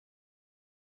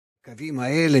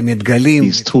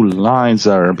These two lines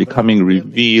are becoming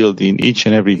revealed in each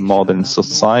and every modern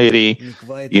society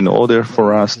in order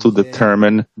for us to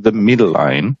determine the middle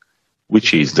line,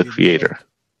 which is the Creator.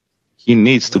 He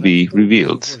needs to be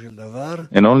revealed.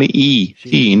 And only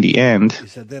He, in the end,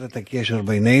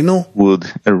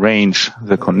 would arrange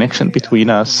the connection between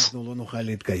us,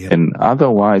 and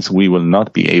otherwise we will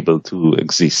not be able to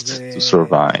exist, to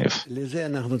survive.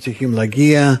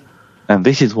 And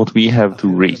this is what we have to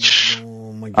reach.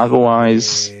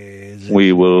 Otherwise,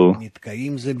 we will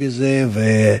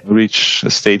reach a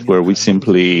state where we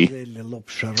simply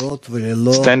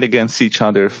stand against each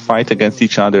other, fight against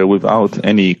each other without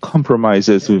any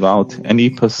compromises, without any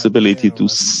possibility to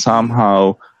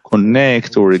somehow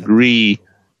connect or agree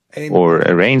or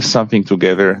arrange something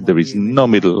together. There is no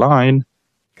middle line.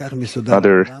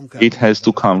 Rather, it has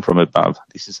to come from above.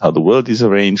 This is how the world is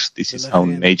arranged. This is how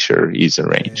nature is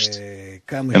arranged.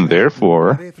 And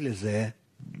therefore,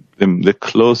 the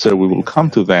closer we will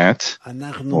come to that,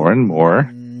 more and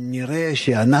more,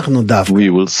 we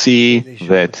will see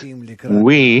that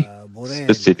we,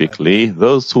 specifically,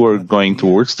 those who are going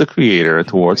towards the Creator,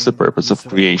 towards the purpose of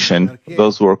creation,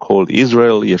 those who are called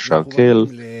Israel, Yesharkel,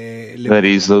 that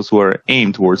is, those who are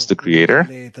aimed towards the Creator,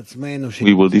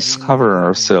 we will discover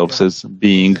ourselves as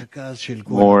being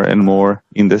more and more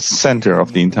in the center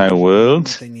of the entire world,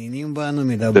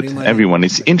 that everyone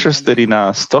is interested in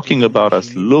us, talking about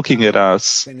us, looking at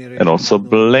us, and also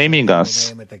blaming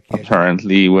us.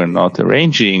 Apparently, we're not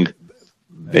arranging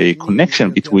a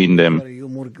connection between them.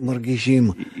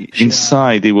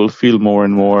 Inside, they will feel more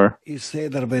and more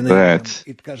that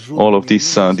all of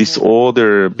this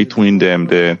disorder between them,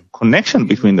 the connection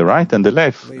between the right and the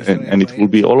left, and it will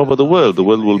be all over the world. The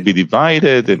world will be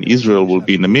divided, and Israel will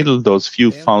be in the middle. Those few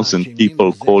thousand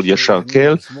people called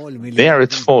Yesharkel, they are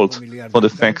at fault for the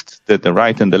fact that the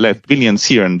right and the left, billions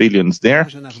here and billions there,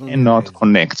 cannot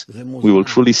connect. We will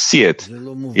truly see it.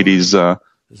 It is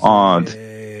odd.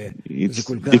 It's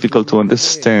difficult to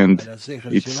understand.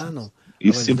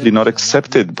 It's simply not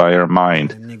accepted by our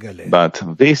mind. But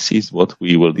this is what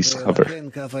we will discover.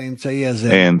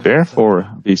 And therefore,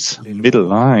 this middle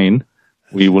line,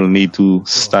 we will need to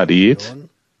study it.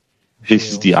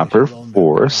 This is the upper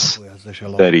force.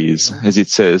 That is, as it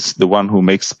says, the one who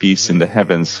makes peace in the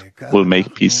heavens will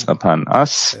make peace upon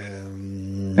us.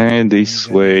 And this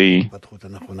way,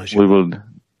 we will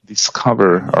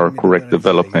discover our correct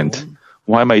development.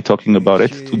 Why am I talking about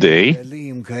it today?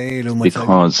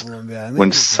 Because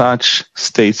when such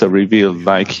states are revealed,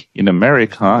 like in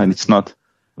America, and it's not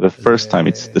the first time,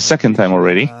 it's the second time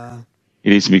already,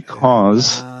 it is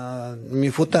because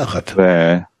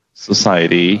the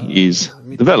society is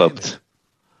developed.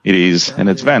 It is an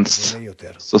advanced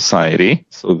society,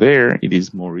 so there it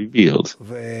is more revealed.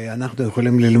 And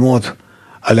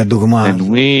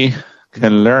we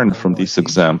can learn from this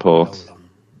example.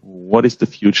 What is the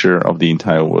future of the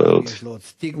entire world?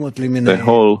 The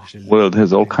whole world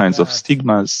has all kinds of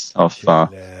stigmas, of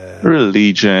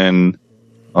religion,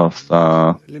 of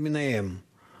all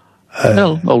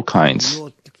kinds.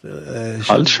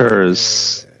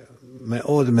 Cultures.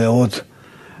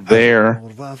 There,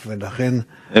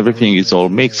 everything is all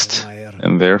mixed,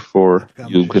 and therefore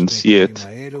you can see it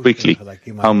quickly,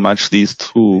 how much these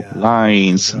two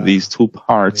lines, these two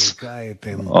parts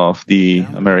of the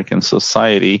American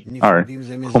society are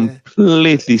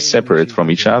completely separate from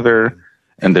each other,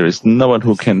 and there is no one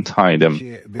who can tie them.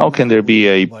 How can there be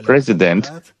a president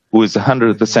who is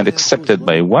 100% accepted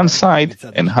by one side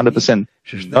and 100%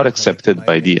 not accepted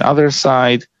by the other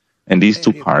side? And these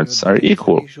two parts are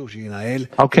equal.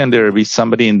 How can there be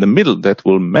somebody in the middle that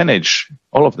will manage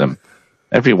all of them,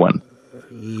 everyone?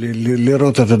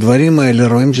 Looking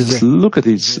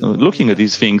at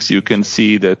these things, you can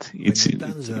see that it's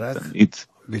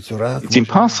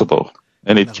impossible.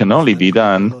 And it can only be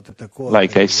done,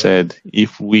 like I said,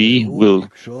 if we will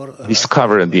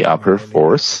discover the upper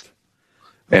force,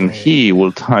 and he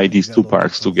will tie these two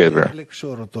parts together.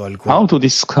 How to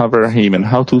discover him and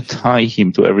how to tie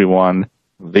him to everyone,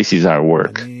 this is our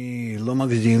work. I'm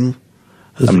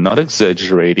not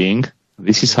exaggerating.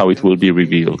 This is how it will be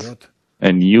revealed.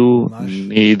 And you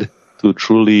need to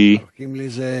truly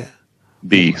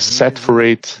be set for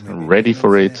it, ready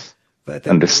for it,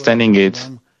 understanding it,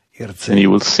 and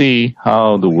you will see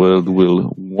how the world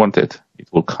will want it. It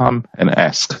will come and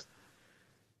ask.